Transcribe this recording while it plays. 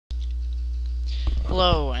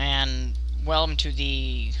Hello and welcome to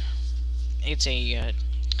it's a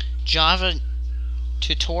Java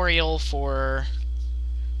tutorial for,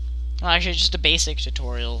 well, actually just a basic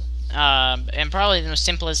tutorial, and probably the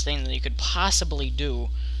simplest thing that you could possibly do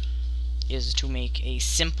is to make a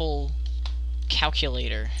simple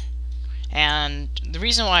calculator. And the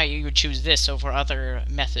reason why you would choose this over other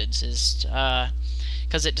methods is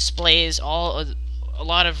because it displays a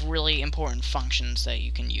lot of really important functions that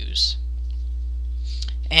you can use.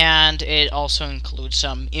 And it also includes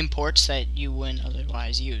some imports that you wouldn't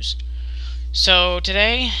otherwise use. So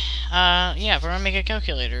today, we're going to make a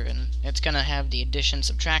calculator, and it's going to have the addition,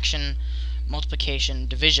 subtraction, multiplication,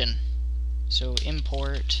 division. So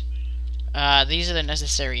import, these are the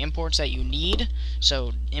necessary imports that you need.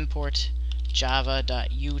 So import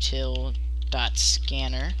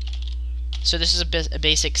java.util.scanner. So this is a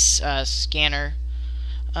basic scanner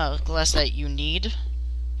class that you need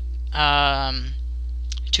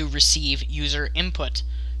to receive user input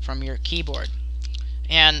from your keyboard.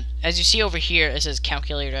 And as you see over here, it says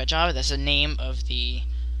calculator.java. That's the name of the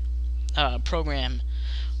program,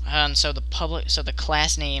 and so the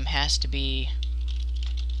class name has to be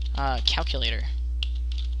calculator.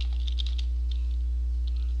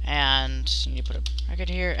 And you need to put a bracket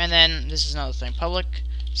here, and then this is another thing: public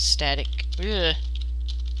static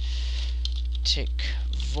tick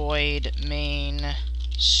void main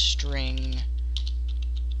string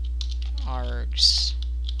args.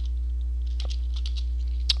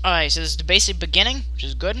 Alright, so this is the basic beginning, which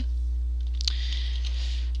is good.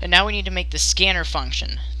 And now we need to make the scanner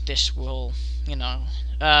function. This will,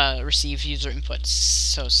 receive user inputs.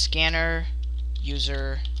 So scanner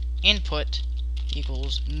user input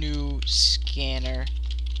equals new scanner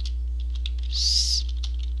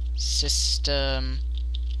system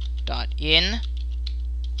dot in.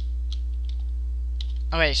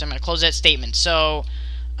 Okay, so I'm going to close that statement. So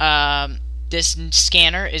this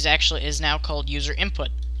scanner is now called user input,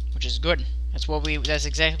 which is good. That's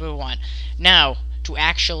exactly what we want. Now to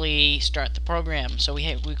actually start the program, so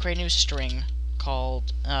we create a new string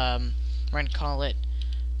called we're going to call it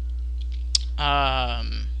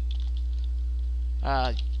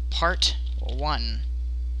part 1,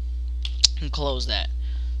 and close that.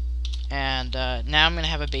 And now I'm going to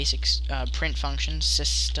have a basic print function,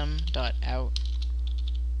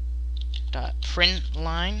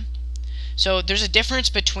 system.out.println. So there's a difference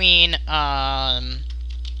between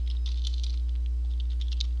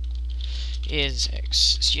there's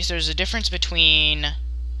a difference between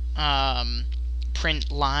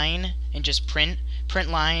print line and just print. Print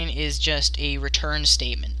line is just a return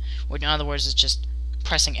statement, which in other words is just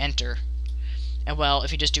pressing enter. And well,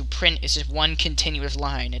 if you just do print, it's just one continuous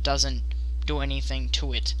line. It doesn't do anything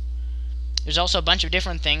to it. There's also a bunch of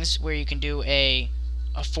different things where you can do a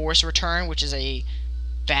force return, which is a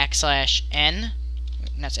 \n,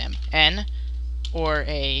 that's n, or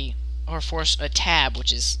force a tab,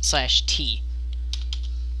 which is /t.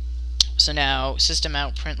 So now system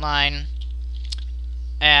out println,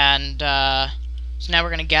 and so now we're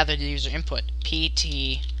going to gather the user input.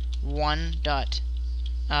 pt1 dot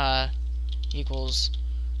equals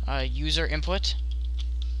user input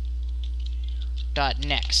dot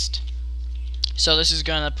next. So this is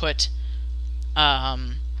going to put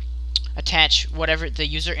attach whatever the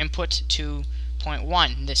user input to point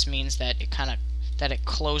 1. This means that it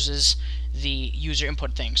closes the user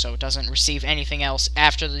input thing, so it doesn't receive anything else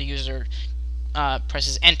after the user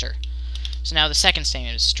presses enter. So now the second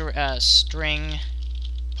statement is string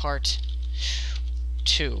part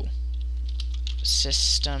 2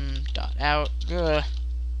 system.out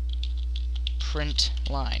print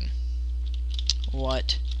line.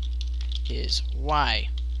 What is y?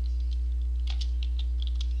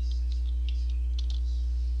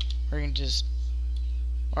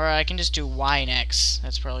 Or I can just do y and x.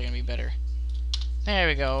 That's probably gonna be better. There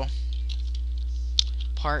we go.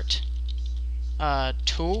 Part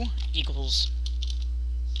 2 equals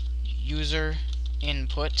user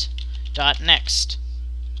input dot next.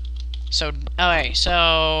 So okay,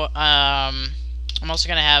 so I'm also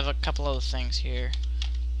gonna have a couple other things here.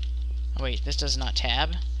 Oh wait, this does not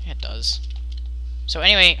tab. Yeah, it does. So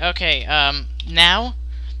anyway, okay, now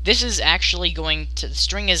this is actually going to, the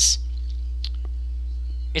string is,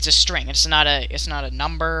 it's a string. It's not a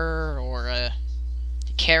number or a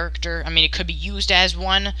character. I mean, it could be used as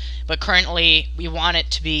one, but currently we want it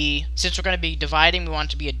to be, since we're going to be dividing, we want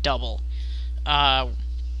it to be a double,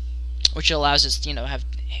 which allows us to,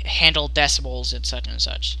 handle decimals and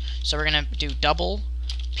such. So we're going to do double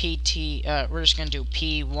pt. We're just going to do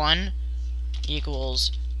p1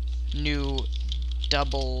 equals new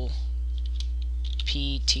double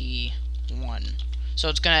pt1. So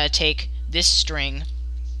it's going to take this string,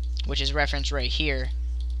 which is referenced right here,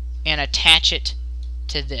 and attach it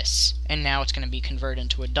to this. And now it's going to be converted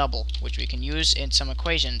into a double, which we can use in some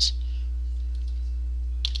equations.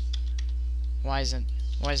 Why is it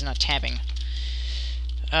not tabbing?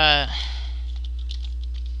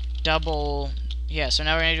 Double. Yeah, so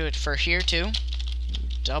now we're going to do it for here too.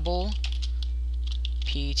 Double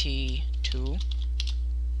PT2.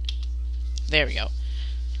 There we go.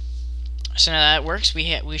 So now that works,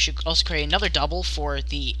 we should also create another double for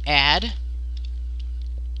the add.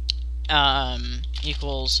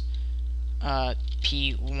 Equals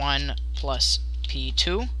P1 plus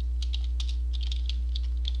P2.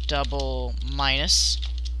 Double minus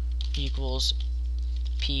equals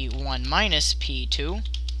P1 minus P2.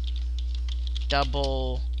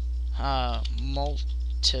 Double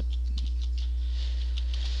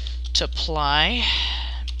multiply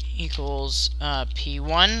equals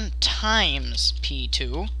P1 times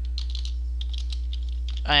P2,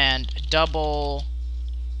 and double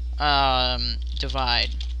divide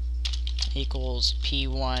equals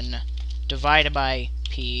P1 divided by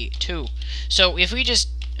P2. So if we just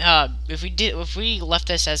if we left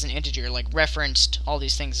this as an integer, like referenced all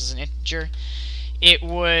these things as an integer, it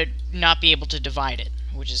would not be able to divide it,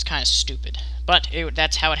 which is kind of stupid. But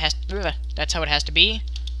that's how it has to be.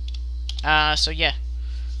 So yeah.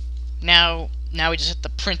 Now we just have to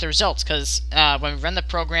print the results, because when we run the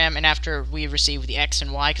program and after we receive the x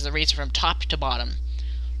and y, because it reads from top to bottom.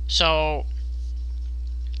 So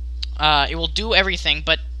it will do everything,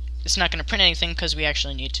 but it's not going to print anything because we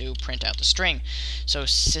actually need to print out the string. So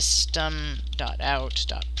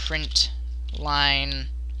system.out.print line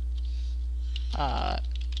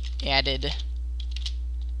added,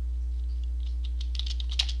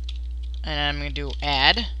 and I'm going to do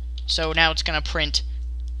add. So now it's going to print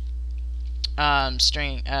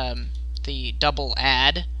string the double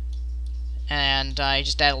add, and I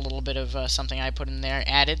just add a little bit of something I put in there,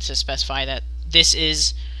 added, to specify that this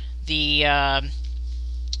is the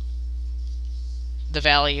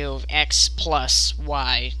value of x plus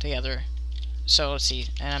y together. So let's see,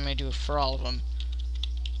 and I'm going to do it for all of them.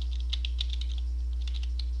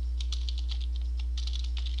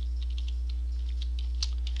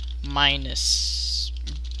 Minus,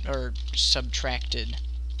 or subtracted.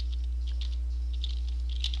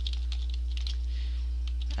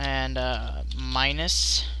 And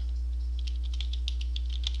minus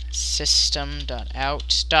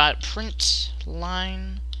system.out.print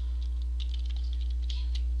line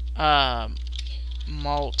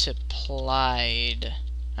multiplied.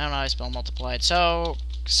 I don't know how to spell multiplied, so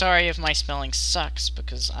sorry if my spelling sucks,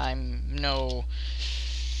 because I'm no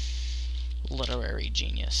literary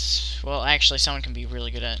genius. Well, actually, someone can be really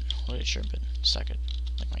good at literature, but suck it,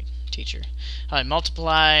 like my teacher.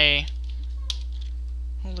 Multiply.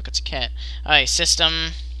 Oh, look, it's a cat. Alright,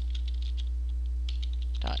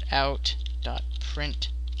 system.out.print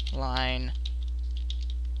line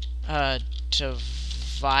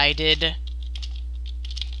divided.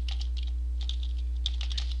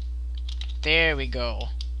 There we go.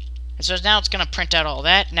 And so now it's going to print out all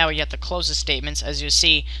that. Now we have to close the statements. As you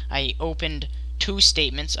see, I opened 2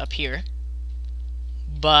 statements up here,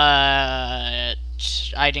 but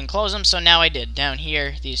I didn't close them, so now I did. Down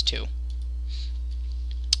here, these 2.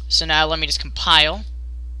 So now let me just compile.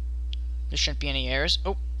 There shouldn't be any errors.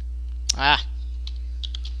 Oh.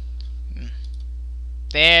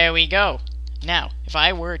 There we go. Now, if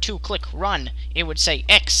I were to click run, it would say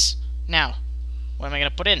X. Now, what am I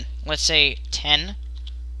going to put in? Let's say 10.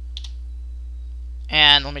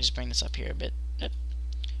 And let me just bring this up here a bit.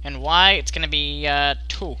 And Y, it's going to be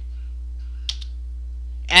 2.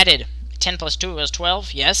 Added. 10 plus 2 is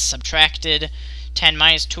 12. Yes. Subtracted. 10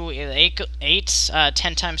 minus 2 is 8.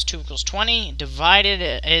 10 times 2 equals 20. Divided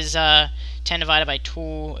is 10 divided by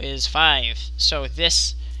 2 is 5. So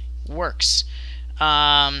this works.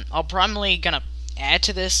 I'm probably gonna add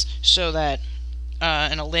to this so that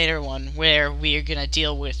in a later one where we're gonna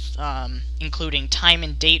deal with including time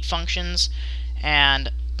and date functions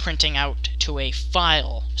and printing out to a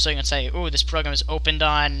file. So you can say, "Oh, this program is opened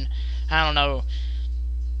on, I don't know,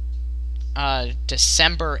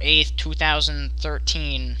 December 8th,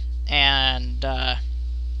 2013, and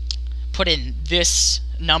put in this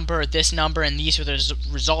number, and these are the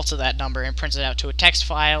results of that number," and prints it out to a text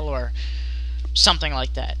file or something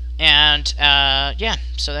like that. And yeah,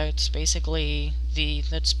 so that's basically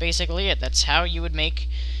it. That's how you would make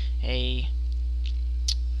a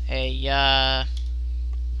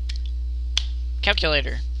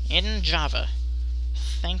calculator in Java.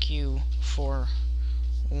 Thank you for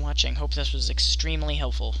watching. Hope this was extremely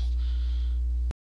helpful.